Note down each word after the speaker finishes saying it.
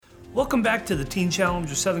Welcome back to the Teen Challenge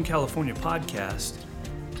of Southern California podcast.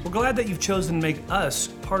 We're glad that you've chosen to make us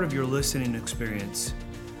part of your listening experience.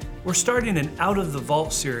 We're starting an Out of the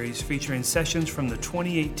Vault series featuring sessions from the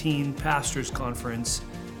 2018 Pastors Conference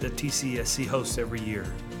that TCSC hosts every year.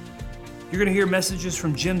 You're going to hear messages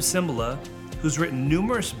from Jim Cymbala, who's written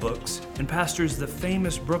numerous books and pastors the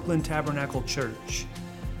famous Brooklyn Tabernacle Church,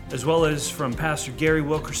 as well as from Pastor Gary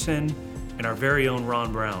Wilkerson and our very own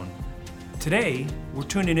Ron Brown. Today, we're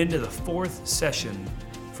tuning into the fourth session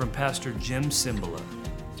from Pastor Jim Cymbala.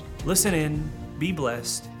 Listen in, be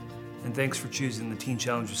blessed, and thanks for choosing the Teen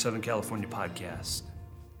Challenge of Southern California podcast.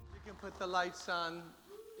 You can put the lights on.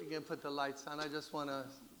 I just want to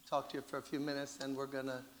talk to you for a few minutes, and we're going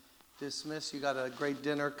to dismiss. You got a great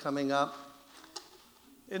dinner coming up.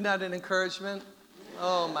 Isn't that an encouragement?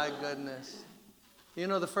 Oh, my goodness. You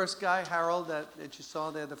know the first guy, Harold, that you saw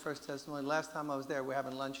there, the first testimony? Last time I was there, we were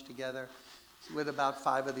having lunch together with about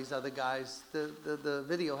 5 of these other guys. The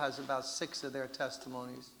video has about 6 of their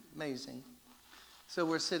testimonies. Amazing. So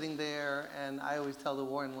we're sitting there, and I always tell the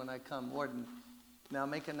warden when I come, Warden, now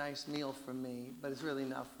make a nice meal for me, but it's really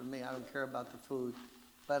not for me. I don't care about the food.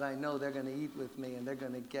 But I know they're going to eat with me, and they're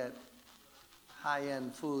going to get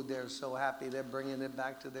high-end food. They're so happy. They're bringing it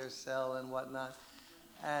back to their cell and whatnot,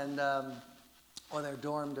 and or their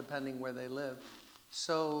dorm, depending where they live.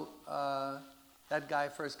 So that guy,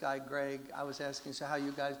 first guy, Greg, I was asking, so how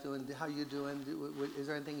you guys doing? How you doing? Is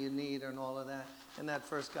there anything you need and all of that? And that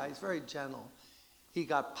first guy, he's very gentle. He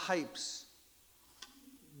got pipes.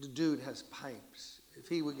 The dude has pipes. If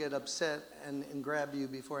he would get upset and grab you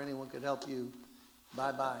before anyone could help you,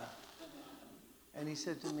 bye-bye. And he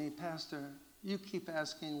said to me, Pastor, you keep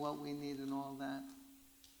asking what we need and all that.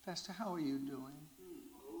 Pastor, how are you doing?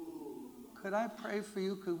 Could I pray for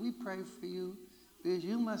you? Could we pray for you? Because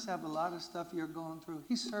you must have a lot of stuff you're going through.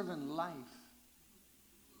 He's serving life.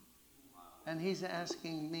 And he's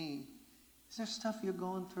asking me, is there stuff you're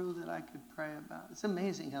going through that I could pray about? It's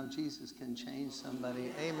amazing how Jesus can change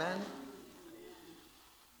somebody. Amen?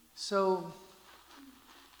 So,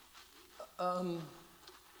 talking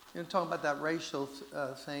about that racial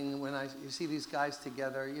thing, when you see these guys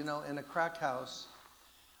together, you know, in a crack house,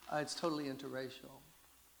 it's totally interracial.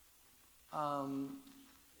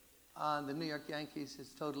 The New York Yankees,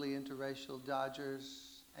 it's totally interracial.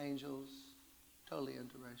 Dodgers, Angels, totally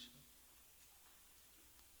interracial.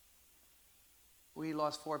 We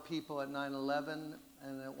lost 4 people at 9/11,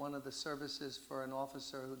 and at one of the services for an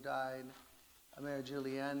officer who died, Mayor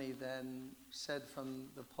Giuliani then said from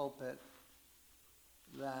the pulpit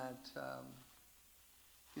that,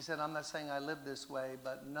 he said, I'm not saying I live this way,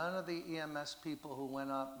 but none of the EMS people who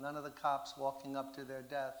went up, none of the cops walking up to their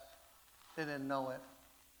death, they didn't know it.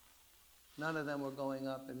 None of them were going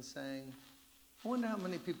up and saying, I wonder how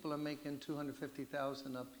many people are making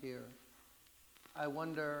 $250,000 up here. I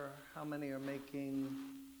wonder how many are making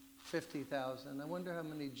 $50,000. I wonder how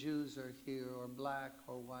many Jews are here, or black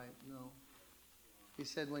or white. No. He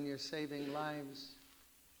said, when you're saving lives,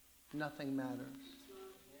 nothing matters.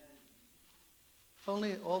 If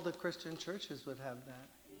only all the Christian churches would have that.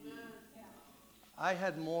 I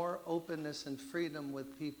had more openness and freedom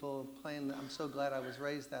with people playing. I'm so glad I was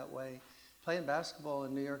raised that way. Playing basketball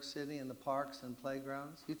in New York City in the parks and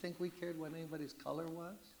playgrounds. You think we cared what anybody's color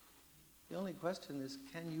was? The only question is,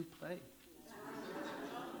 can you play?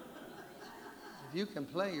 If you can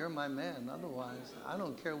play, you're my man. Otherwise, I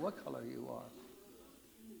don't care what color you are.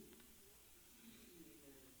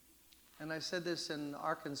 And I said this in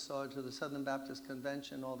Arkansas to the Southern Baptist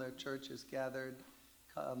Convention. All their churches gathered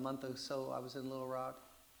a month or so. I was in Little Rock.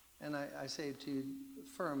 And I say it to you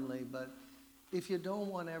firmly, but if you don't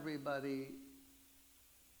want everybody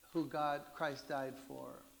who Christ died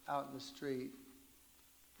for out in the street,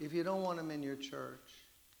 if you don't want them in your church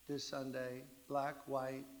this Sunday, black,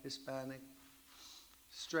 white, Hispanic,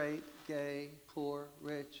 straight, gay, poor,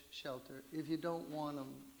 rich, shelter, if you don't want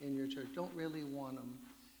them in your church, don't really want them,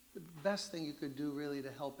 the best thing you could do really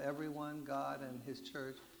to help everyone, God and his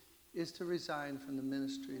church, is to resign from the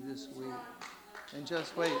ministry this week. And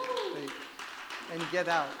just wait, and get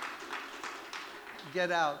out.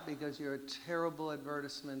 Get out, because you're a terrible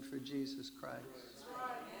advertisement for Jesus Christ.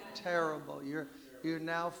 Terrible. You're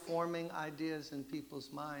now forming ideas in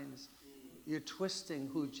people's minds. You're twisting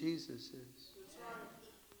who Jesus is.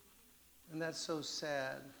 And that's so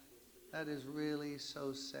sad. That is really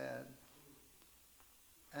so sad.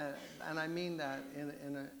 And I mean that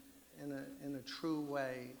in a true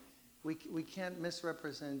way. We can't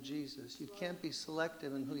misrepresent Jesus. You can't be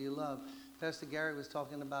selective in who you love. Pastor Gary was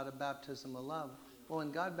talking about a baptism of love. Well,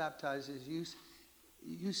 when God baptizes you,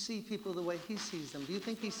 you see people the way he sees them. Do you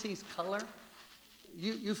think he sees color?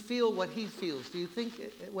 you feel what he feels. Do you think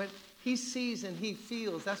when he sees and he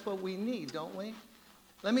feels, that's what we need, don't we?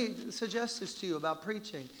 Let me suggest this to you about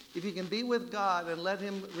preaching. If you can be with God and let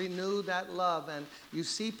him renew that love, and you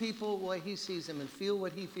see people the way he sees them and feel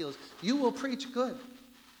what he feels, you will preach good,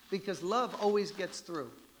 because love always gets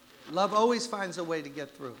through. Love always finds a way to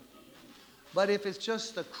get through. But if it's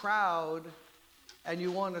just a crowd and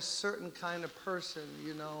you want a certain kind of person,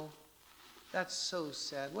 that's so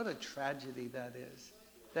sad. What a tragedy that is.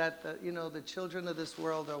 That, the children of this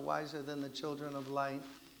world are wiser than the children of light.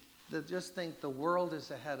 That just think the world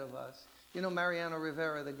is ahead of us. Mariano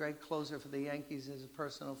Rivera, the great closer for the Yankees, is a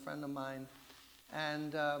personal friend of mine.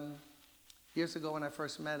 And years ago when I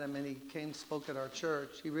first met him and he spoke at our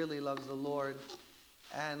church, he really loves the Lord.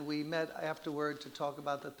 And we met afterward to talk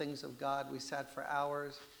about the things of God. We sat for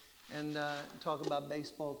hours and talk about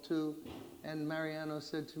baseball too. And Mariano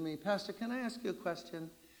said to me, "Pastor, can I ask you a question?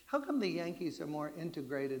 How come the Yankees are more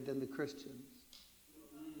integrated than the Christians?"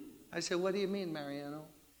 I said, "What do you mean, Mariano?"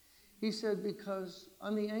 He said, "Because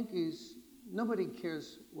on the Yankees, nobody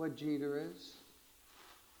cares what Jeter is.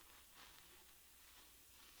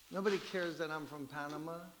 Nobody cares that I'm from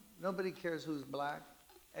Panama. Nobody cares who's black,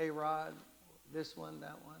 A-Rod, this one,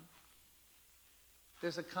 that one.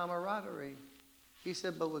 There's a camaraderie." He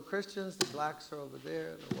said, "But with Christians, the blacks are over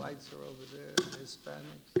there, the whites are over there, the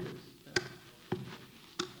Hispanics."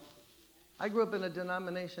 I grew up in a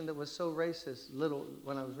denomination that was so racist,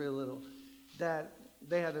 when I was real little, that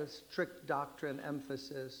they had a strict doctrine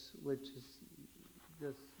emphasis, which is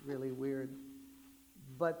just really weird.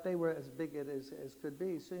 But they were as bigoted as could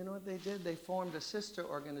be. So you know what they did? They formed a sister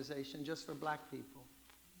organization just for black people.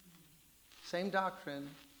 Same doctrine.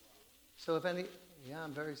 So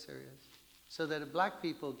I'm very serious. So that if black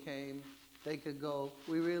people came, they could go,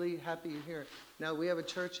 "We're really happy you're here." Now, we have a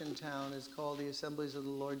church in town. It's called the Assemblies of the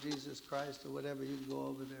Lord Jesus Christ or whatever. You can go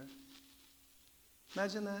over there.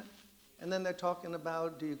 Imagine that. And then they're talking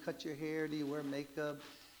about, do you cut your hair? Do you wear makeup?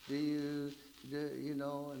 Do you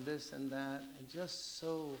and this and that. And just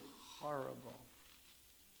so horrible.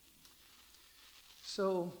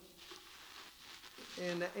 So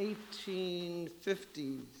in the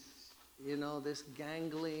 1850s, this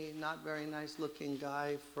gangly, not very nice looking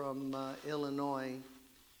guy from Illinois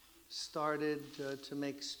started to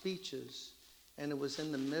make speeches. And it was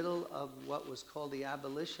in the middle of what was called the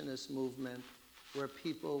abolitionist movement, where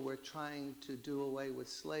people were trying to do away with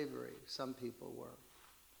slavery. Some people were.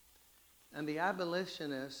 And the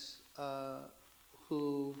abolitionists,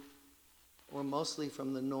 who were mostly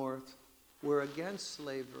from the North, were against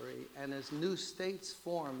slavery. And as new states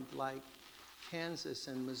formed, like Kansas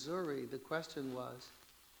and Missouri, the question was,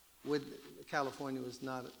 California was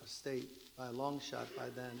not a state by a long shot by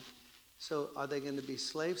then. So are they going to be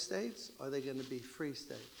slave states or are they going to be free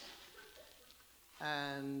states?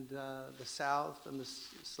 And the South and the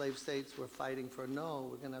slave states were fighting for, no,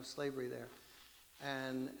 we're going to have slavery there.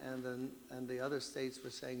 And the other states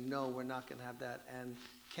were saying, no, we're not going to have that. And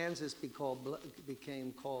Kansas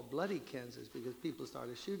became called Bloody Kansas because people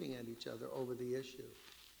started shooting at each other over the issue.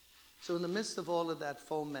 So in the midst of all of that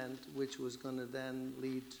foment, which was going to then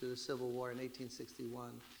lead to the Civil War in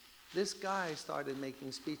 1861, this guy started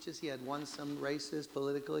making speeches. He had won some races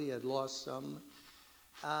politically, he had lost some.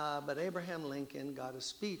 But Abraham Lincoln got a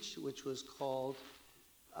speech which was called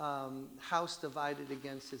House Divided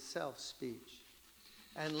Against Itself speech.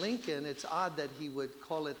 And Lincoln, it's odd that he would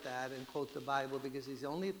call it that and quote the Bible because he's the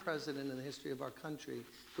only president in the history of our country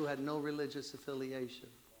who had no religious affiliation.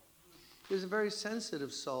 He was a very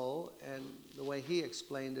sensitive soul, and the way he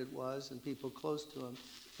explained it was, and people close to him,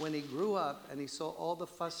 when he grew up and he saw all the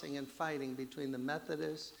fussing and fighting between the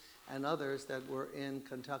Methodists and others that were in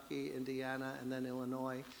Kentucky, Indiana, and then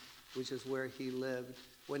Illinois, which is where he lived,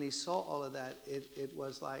 when he saw all of that, it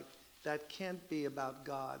was like, that can't be about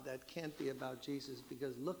God, that can't be about Jesus,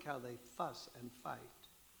 because look how they fuss and fight.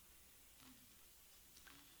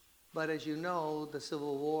 But as you know, the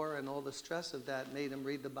Civil War and all the stress of that made him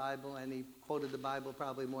read the Bible, and he quoted the Bible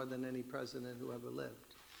probably more than any president who ever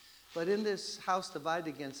lived. But in this House Divided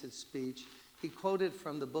Against Its speech, he quoted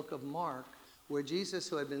from the book of Mark, where Jesus,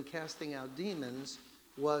 who had been casting out demons,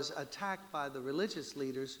 was attacked by the religious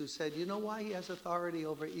leaders who said, you know why he has authority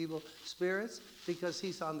over evil spirits? Because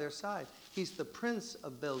he's on their side. He's the prince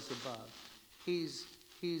of Beelzebub. He's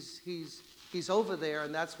over there,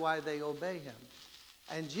 and that's why they obey him.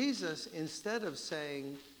 And Jesus, instead of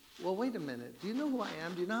saying, well, wait a minute, do you know who I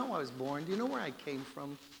am? Do you know how I was born? Do you know where I came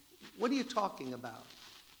from? What are you talking about?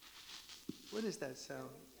 What is that sound?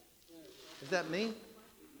 Is that me?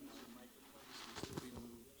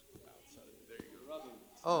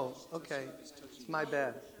 Oh, okay. It's my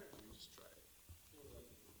bad.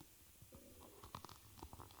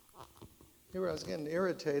 Here I was getting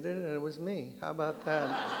irritated, and it was me. How about that?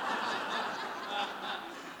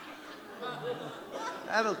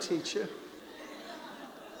 That'll teach you.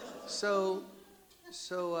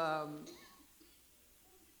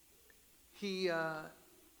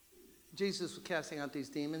 Jesus was casting out these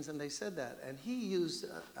demons, and they said that. And he used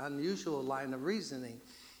an unusual line of reasoning.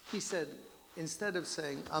 He said, instead of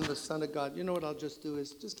saying, I'm the Son of God, you know what I'll just do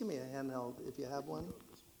is, just give me a handheld if you have one.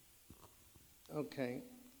 Okay.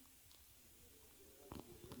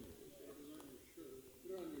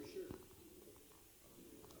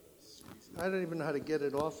 I don't even know how to get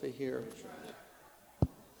it off of here.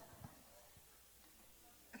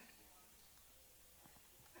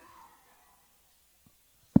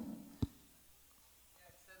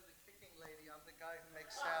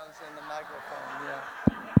 Sounds in the microphone, yeah.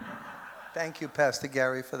 Thank you, Pastor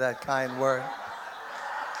Gary, for that kind word.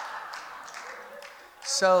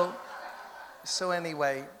 So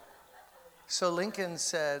anyway, Lincoln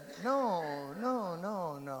said,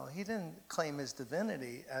 no. He didn't claim his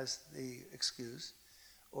divinity as the excuse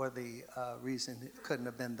or the reason. It couldn't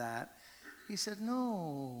have been that. He said,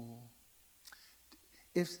 no.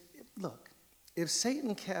 If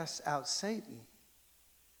Satan casts out Satan,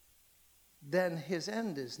 then his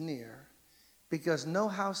end is near, because no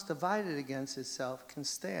house divided against itself can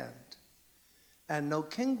stand, and no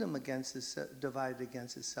kingdom divided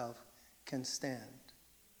against itself can stand.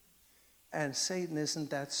 And Satan isn't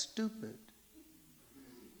that stupid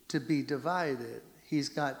to be divided. He's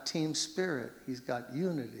got team spirit. He's got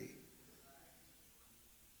unity.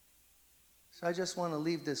 So I just want to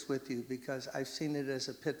leave this with you, because I've seen it as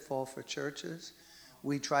a pitfall for churches.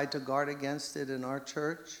 We tried to guard against it in our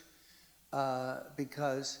church.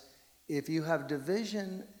 Because if you have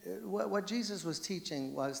division, what Jesus was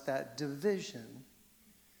teaching was that division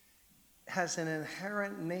has an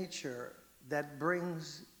inherent nature that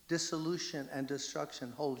brings dissolution and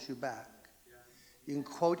destruction, holds you back. You can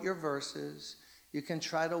quote your verses. You can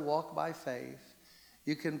try to walk by faith.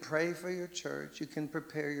 You can pray for your church. You can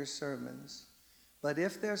prepare your sermons. But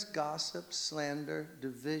if there's gossip, slander,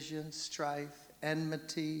 division, strife,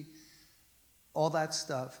 enmity, all that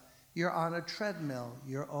stuff, you're on a treadmill.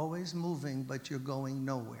 You're always moving, but you're going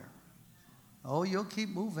nowhere. Oh, you'll keep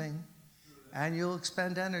moving, and you'll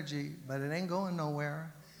expend energy, but it ain't going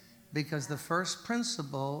nowhere, because the first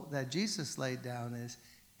principle that Jesus laid down is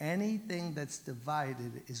anything that's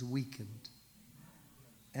divided is weakened.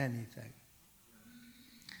 Anything.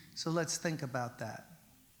 So let's think about that.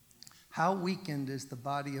 How weakened is the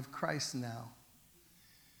body of Christ now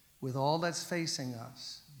with all that's facing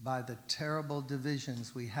us by the terrible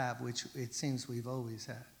divisions we have, which it seems we've always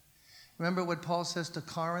had? Remember what Paul says to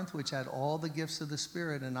Corinth, which had all the gifts of the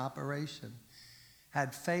Spirit in operation,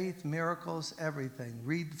 had faith, miracles, everything.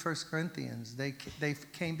 Read 1 Corinthians. They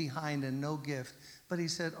came behind in no gift. But he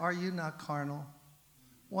said, are you not carnal?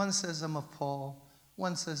 One says I'm of Paul.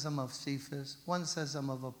 One says I'm of Cephas. One says I'm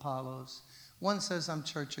of Apollos. One says I'm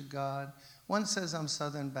Church of God. One says I'm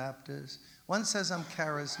Southern Baptist. One says I'm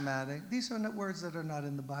charismatic. These are not words that are not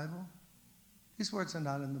in the Bible. These words are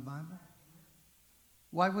not in the Bible.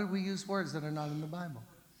 Why would we use words that are not in the Bible?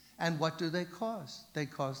 And what do they cause? They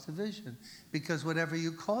cause division. Because whatever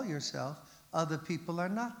you call yourself, other people are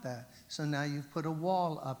not that. So now you've put a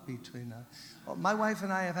wall up between us. My wife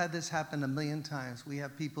and I have had this happen a million times. We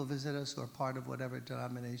have people visit us who are part of whatever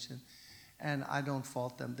denomination, and I don't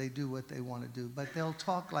fault them. They do what they want to do. But they'll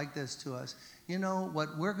talk like this to us. You know,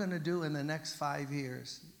 what we're going to do in the next 5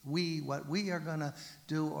 years, what we are going to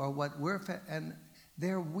do, or what and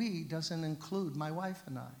their we doesn't include my wife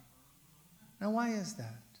and I. Now, why is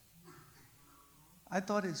that? I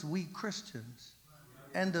thought it's we Christians.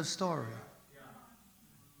 End of story.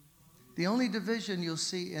 The only division you'll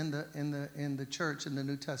see in the church in the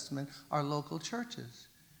New Testament are local churches.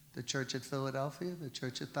 The church at Philadelphia, the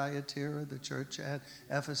church at Thyatira, the church at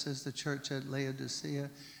Ephesus, the church at Laodicea.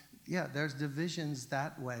 Yeah, there's divisions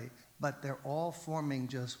that way, but they're all forming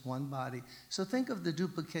just one body. So think of the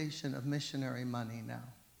duplication of missionary money now.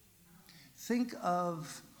 Think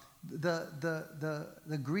of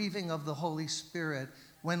the grieving of the Holy Spirit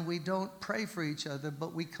when we don't pray for each other,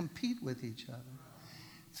 but we compete with each other.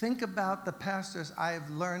 Think about the pastors I've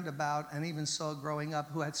learned about and even saw growing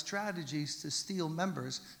up who had strategies to steal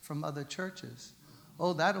members from other churches.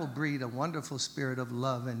 Oh, that'll breed a wonderful spirit of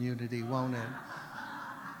love and unity, won't it?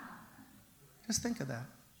 Just think of that.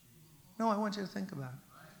 No, I want you to think about it.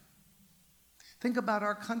 Think about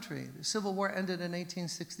our country. The Civil War ended in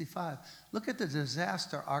 1865. Look at the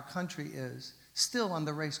disaster our country is, still on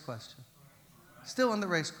the race question. Still on the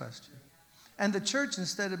race question. And the church,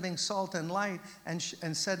 instead of being salt and light and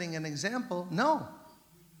setting an example, no.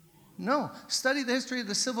 No. Study the history of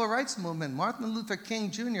the civil rights movement. Martin Luther King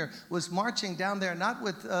Jr. was marching down there, not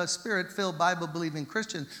with spirit-filled, Bible-believing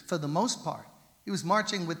Christians for the most part. He was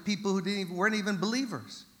marching with people who weren't even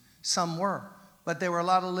believers. Some were. But there were a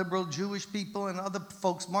lot of liberal Jewish people and other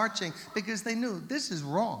folks marching because they knew this is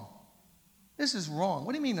wrong. This is wrong.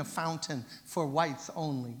 What do you mean a fountain for whites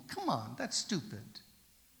only? Come on, that's stupid.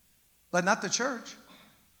 But not the church.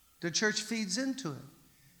 The church feeds into it.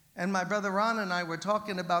 And my brother Ron and I were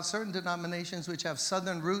talking about certain denominations which have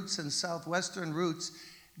southern roots and southwestern roots.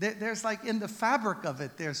 There's like in the fabric of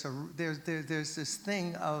it, there's this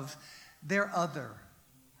thing of they're other.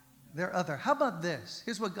 They're other. How about this?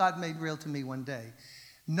 Here's what God made real to me one day.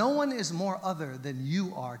 No one is more other than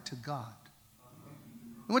you are to God.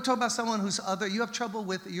 And we're talking about someone who's other. You have trouble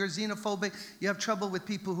with, you're xenophobic. You have trouble with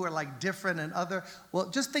people who are like different and other. Well,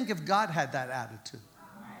 just think if God had that attitude.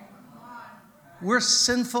 We're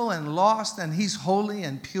sinful and lost, and he's holy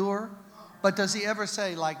and pure. But does he ever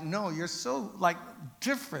say, like, no, you're so, like,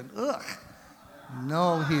 different. Ugh.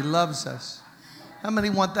 No, he loves us. How many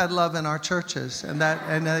want that love in our churches and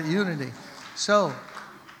that unity? So,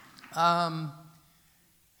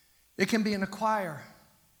 it can be in a choir.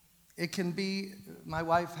 It can be, my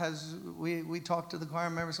wife has, we talk to the choir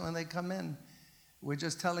members when they come in. We're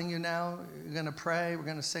just telling you now, we're going to pray, we're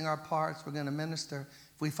going to sing our parts, we're going to minister.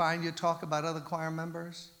 If we find you talk about other choir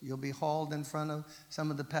members, you'll be hauled in front of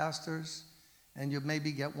some of the pastors, and you'll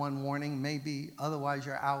maybe get one warning, maybe otherwise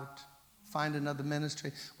you're out. Find another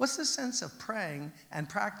ministry. What's the sense of praying and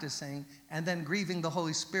practicing and then grieving the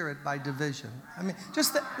Holy Spirit by division? I mean,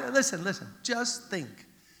 just listen. Just think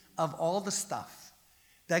of all the stuff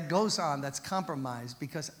that goes on that's compromised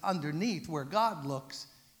because underneath where God looks,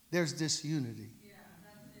 there's disunity.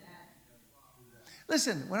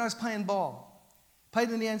 Listen, when I was playing ball,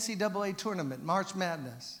 played in the NCAA tournament, March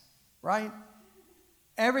Madness, right?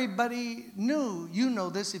 Everybody knew, you know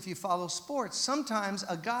this if you follow sports, sometimes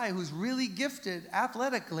a guy who's really gifted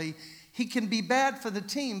athletically, he can be bad for the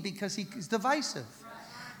team because he's divisive.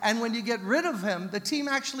 And when you get rid of him, the team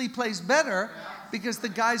actually plays better because the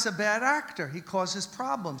guy's a bad actor. He causes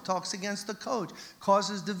problems, talks against the coach,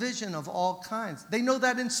 causes division of all kinds. They know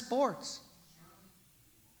that in sports.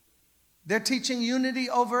 They're teaching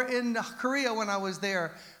unity over in Korea when I was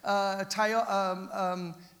there.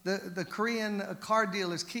 The Korean car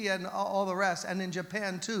dealers, Kia and all the rest, and in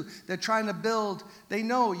Japan too. They're trying to build, they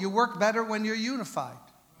know you work better when you're unified.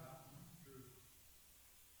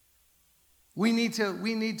 We need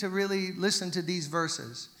to really listen to these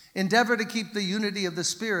verses. Endeavor to keep the unity of the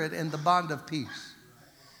Spirit and the bond of peace.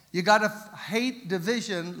 You got to hate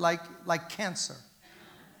division like cancer.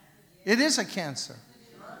 It is a cancer.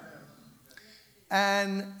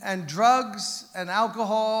 And drugs and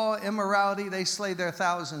alcohol, immorality, they slay their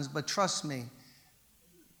thousands. But trust me,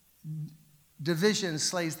 division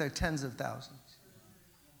slays their tens of thousands.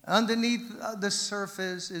 Underneath the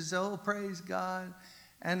surface is, oh, praise God,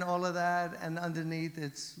 and all of that. And underneath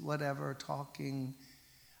it's whatever, talking.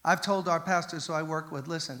 I've told our pastors who I work with,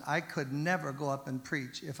 listen, I could never go up and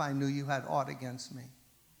preach if I knew you had aught against me.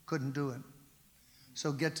 Couldn't do it.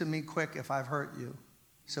 So get to me quick if I've hurt you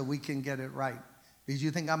so we can get it right. Because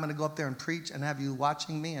you think I'm going to go up there and preach and have you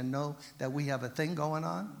watching me and know that we have a thing going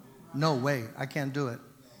on? No way. I can't do it.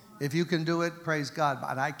 If you can do it, praise God,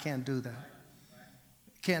 but I can't do that.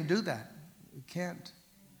 Can't do that. You can't.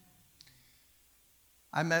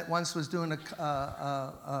 I was doing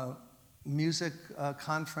a music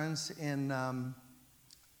conference in,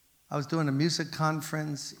 I was doing a music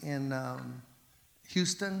conference in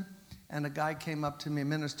Houston, and a guy came up to me, a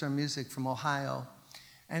minister of music from Ohio,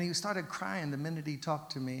 and he started crying the minute he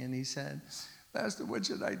talked to me, and he said, Pastor, what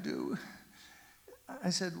should I do? I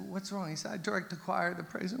said, what's wrong? He said, I direct the choir, the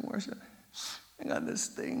praise and worship. I got this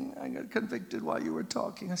thing. I got convicted while you were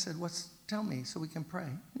talking. I said, tell me so we can pray.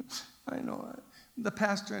 I know. The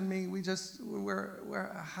pastor and me, we don't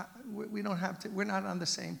have to, we're not on the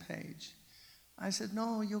same page. I said,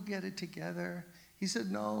 no, you'll get it together. He said,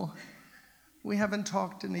 no, we haven't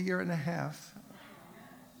talked in a year and a half.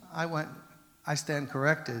 I went, I stand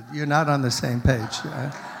corrected. You're not on the same page.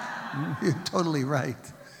 You're totally right.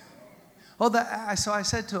 So I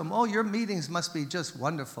said to him, your meetings must be just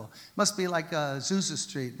wonderful. Must be like Azusa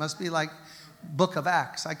Street. Must be like Book of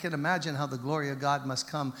Acts. I can imagine how the glory of God must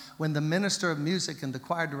come when the minister of music and the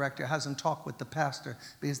choir director hasn't talked with the pastor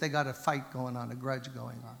because they got a fight going on, a grudge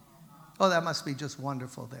going on. That must be just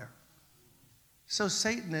wonderful there. So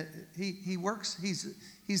Satan, he works,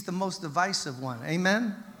 he's the most divisive one.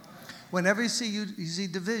 Amen? Whenever you see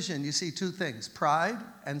division, you see two things, pride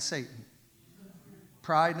and Satan.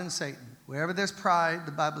 Pride and Satan. Wherever there's pride,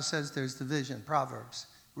 the Bible says there's division. Proverbs.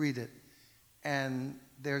 Read it. And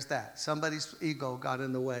there's that. Somebody's ego got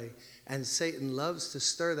in the way. And Satan loves to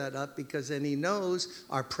stir that up because then he knows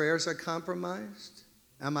our prayers are compromised.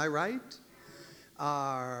 Am I right?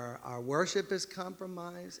 Our worship is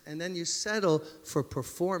compromised. And then you settle for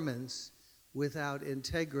performance without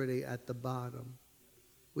integrity at the bottom.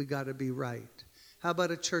 We got to be right. How about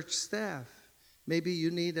a church staff? Maybe you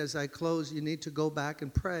need, as I close, you need to go back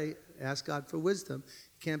and pray, ask God for wisdom.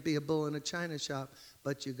 You can't be a bull in a china shop,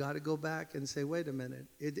 but you got to go back and say, wait a minute,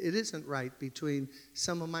 it isn't right between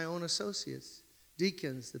some of my own associates,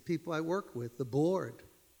 deacons, the people I work with, the board.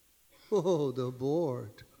 Oh, the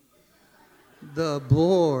board. The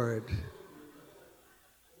board.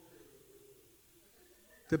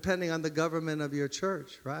 Depending on the government of your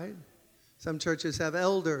church, right? Some churches have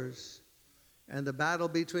elders. And the battle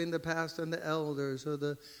between the pastor and the elders.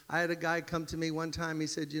 I had a guy come to me one time. He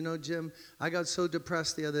said, you know, Jim, I got so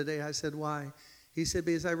depressed the other day. I said, why? He said,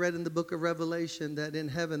 because I read in the book of Revelation that in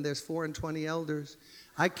heaven there's 4 and 20 elders.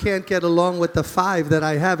 I can't get along with the 5 that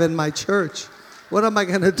I have in my church. What am I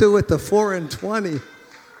going to do with the 4 and 20?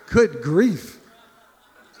 Good grief.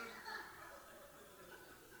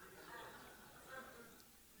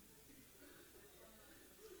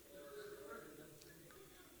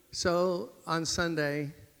 So on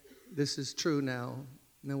Sunday, this is true now.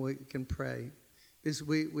 Now we can pray.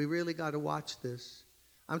 We really got to watch this.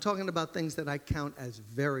 I'm talking about things that I count as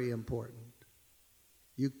very important.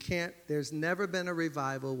 There's never been a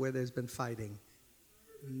revival where there's been fighting.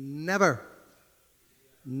 Never.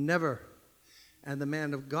 Never. And the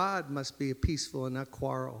man of God must be peaceful and not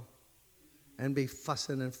quarrel and be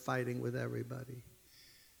fussing and fighting with everybody.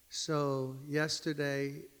 So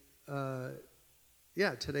yesterday,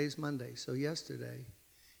 today's Monday. So yesterday,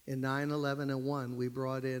 in 9/11 and 1, we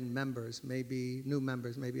brought in members, maybe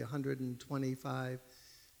 125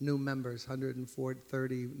 new members,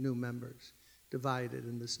 130 new members, divided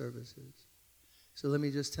in the services. So let me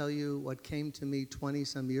just tell you what came to me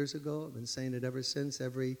 20-some years ago. I've been saying it ever since,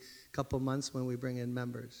 every couple months when we bring in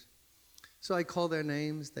members. So I call their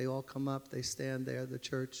names. They all come up. They stand there. The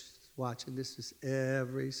church is watching. This is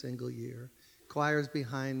every single year. Choir's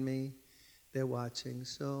behind me. They're watching.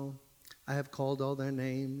 So I have called all their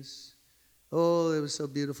names. Oh, it was so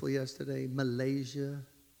beautiful yesterday. Malaysia,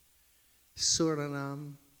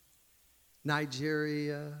 Suriname,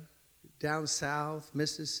 Nigeria, down south,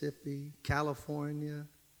 Mississippi, California,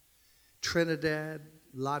 Trinidad,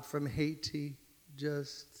 a lot from Haiti,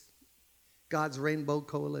 just God's Rainbow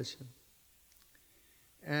Coalition.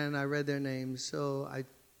 And I read their names. So I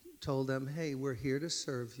told them, hey, we're here to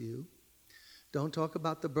serve you. Don't talk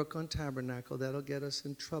about the Brooklyn Tabernacle. That'll get us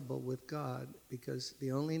in trouble with God because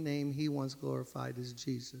the only name he wants glorified is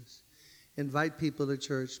Jesus. Invite people to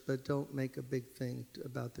church, but don't make a big thing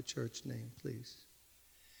about the church name, please.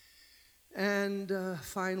 And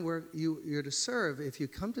find where you're to serve. If you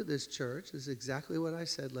come to this church, this is exactly what I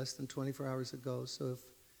said less than 24 hours ago. So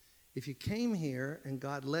if you came here and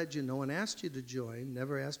God led you, no one asked you to join,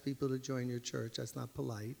 never ask people to join your church. That's not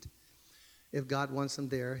polite. If God wants them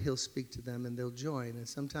there, he'll speak to them and they'll join. And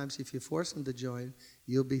sometimes if you force them to join,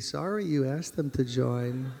 you'll be sorry you asked them to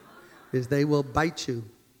join because they will bite you.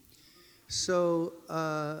 So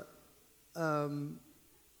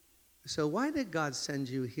why did God send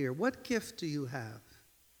you here? What gift do you have?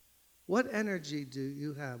 What energy do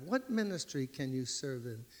you have? What ministry can you serve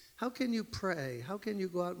in? How can you pray? How can you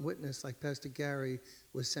go out and witness like Pastor Gary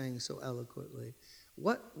was saying so eloquently?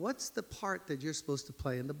 What's the part that you're supposed to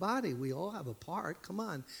play in the body? We all have a part. Come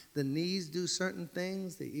on. The knees do certain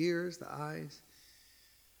things, the ears, the eyes.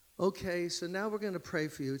 Okay, so now we're going to pray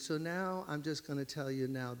for you. So now I'm just going to tell you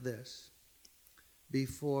now this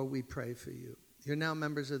before we pray for you. You're now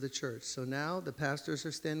members of the church. So now the pastors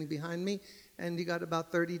are standing behind me, and you got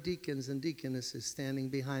about 30 deacons and deaconesses standing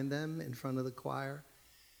behind them in front of the choir.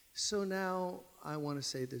 So now I want to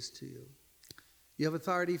say this to you. You have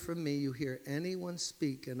authority from me. You hear anyone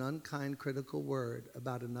speak an unkind, critical word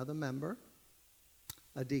about another member,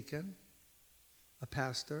 a deacon, a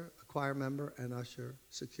pastor, a choir member, an usher,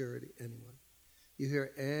 security, anyone. You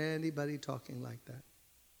hear anybody talking like that.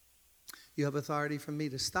 You have authority from me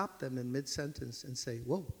to stop them in mid-sentence and say,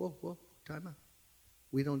 whoa, whoa, whoa, time out.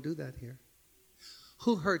 We don't do that here.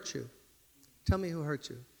 Who hurt you? Tell me who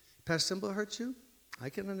hurt you. Pastor Simba hurt you?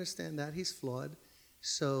 I can understand that. He's flawed.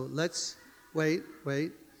 So let's... Wait.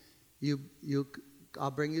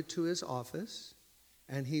 I'll bring you to his office,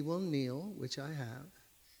 and he will kneel, which I have,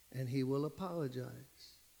 and he will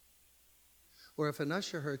apologize. Or if an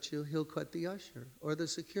usher hurts you, he'll cut the usher, or the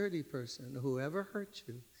security person, whoever hurt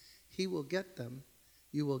you. He will get them,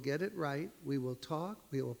 You will get it right. We will talk.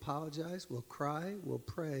 We will apologize. We'll cry. We'll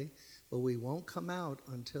pray. But we won't come out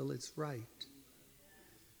until it's right.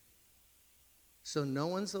 So no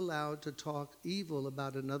one's allowed to talk evil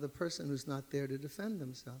about another person who's not there to defend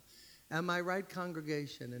themselves. Am I right,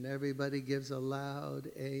 congregation? And everybody gives a loud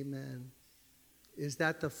amen. Is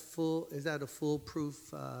that a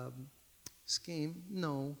foolproof scheme?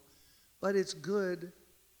 No. But it's good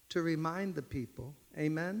to remind the people,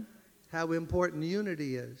 amen, how important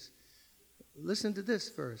unity is. Listen to this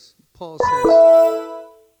verse. Paul says,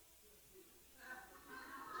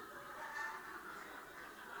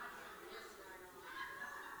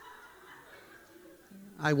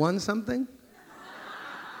 I won something?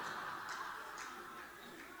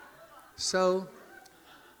 So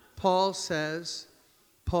Paul says,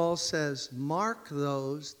 mark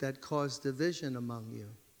those that cause division among you.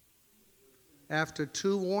 After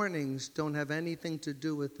 2 warnings, don't have anything to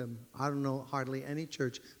do with them. I don't know hardly any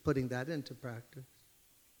church putting that into practice.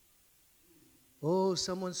 Oh,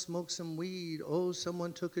 someone smoked some weed. Oh,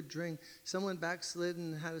 someone took a drink. Someone backslid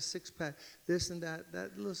and had a 6-pack. This and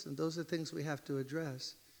that. Listen, those are things we have to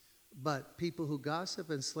address. But people who gossip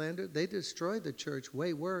and slander, they destroy the church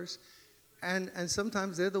way worse. And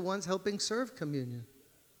sometimes they're the ones helping serve communion.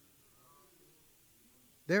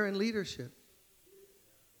 They're in leadership.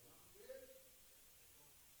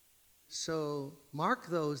 So mark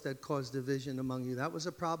those that cause division among you. That was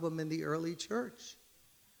a problem in the early church.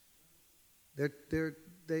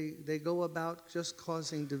 They go about just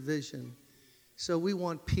causing division. So we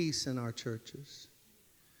want peace in our churches.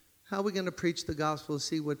 How are we going to preach the gospel?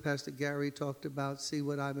 See what Pastor Gary talked about. See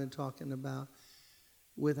what I've been talking about.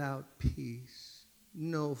 Without peace.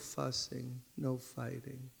 No fussing. No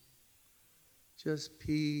fighting. Just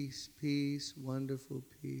peace, peace, wonderful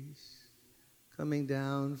peace. Coming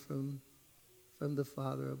down from the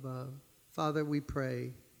Father above. Father, we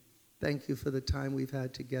pray. Thank you for the time we've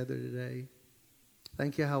had together today.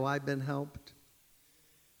 Thank you how I've been helped.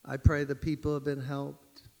 I pray the people have been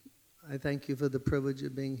helped. I thank you for the privilege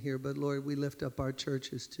of being here. But Lord, we lift up our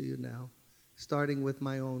churches to you now, starting with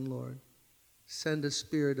my own, Lord. Send a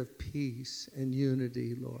spirit of peace and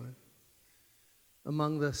unity, Lord,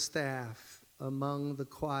 among the staff, among the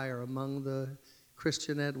choir, among the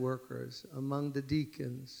Christian ed workers, among the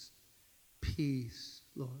deacons. Peace,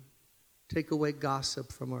 Lord. Take away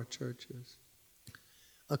gossip from our churches.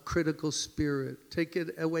 A critical spirit. Take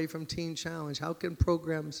it away from Teen Challenge. How can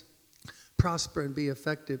programs prosper and be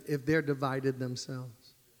effective if they're divided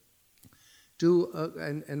themselves?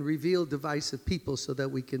 And reveal divisive people so that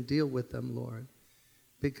we can deal with them, Lord,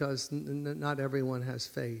 because not everyone has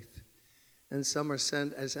faith. And some are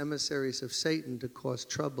sent as emissaries of Satan to cause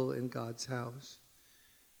trouble in God's house.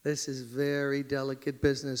 This is very delicate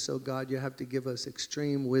business, so God, you have to give us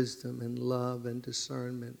extreme wisdom and love and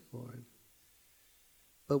discernment, Lord.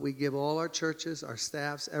 But we give all our churches, our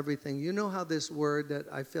staffs, everything. You know how this word that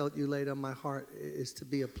I felt you laid on my heart is to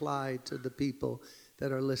be applied to the people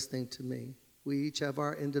that are listening to me. We each have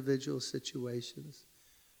our individual situations.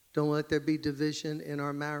 Don't let there be division in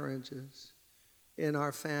our marriages, in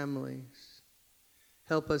our families.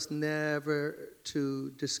 Help us never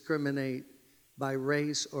to discriminate by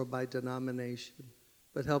race or by denomination,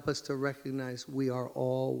 but help us to recognize we are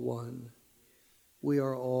all one. We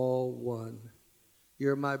are all one.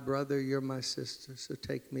 You're my brother, you're my sister, so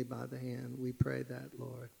take me by the hand. We pray that,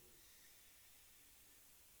 Lord.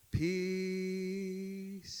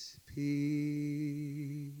 Peace,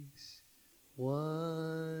 peace,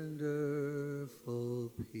 wonderful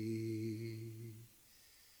peace,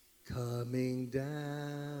 coming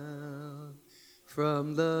down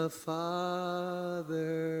from the Father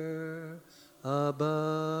above.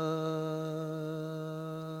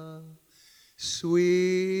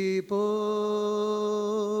 Sweep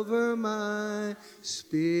over my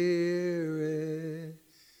spirit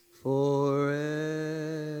forever,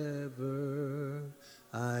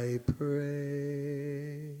 I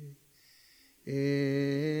pray.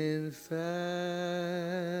 In fathomless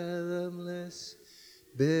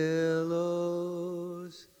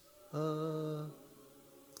billows of...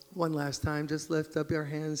 One last time, just lift up your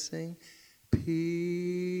hands, sing. Peace,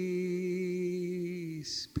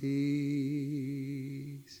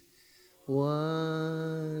 peace, wonderful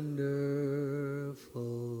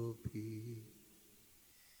peace,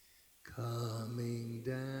 coming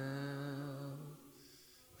down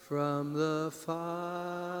from the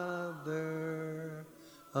Father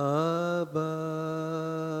above.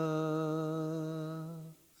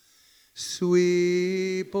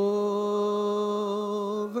 Sweep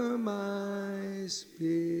over my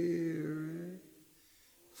spirit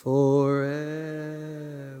forever,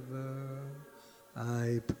 I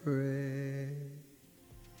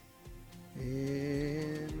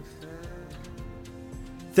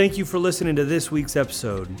Thank you for listening to this week's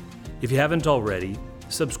episode. If you haven't already,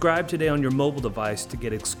 subscribe today on your mobile device to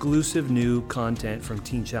get exclusive new content from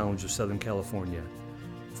Teen Challenge of Southern California.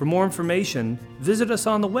 For more information, visit us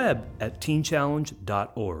on the web at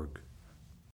teenchallenge.org.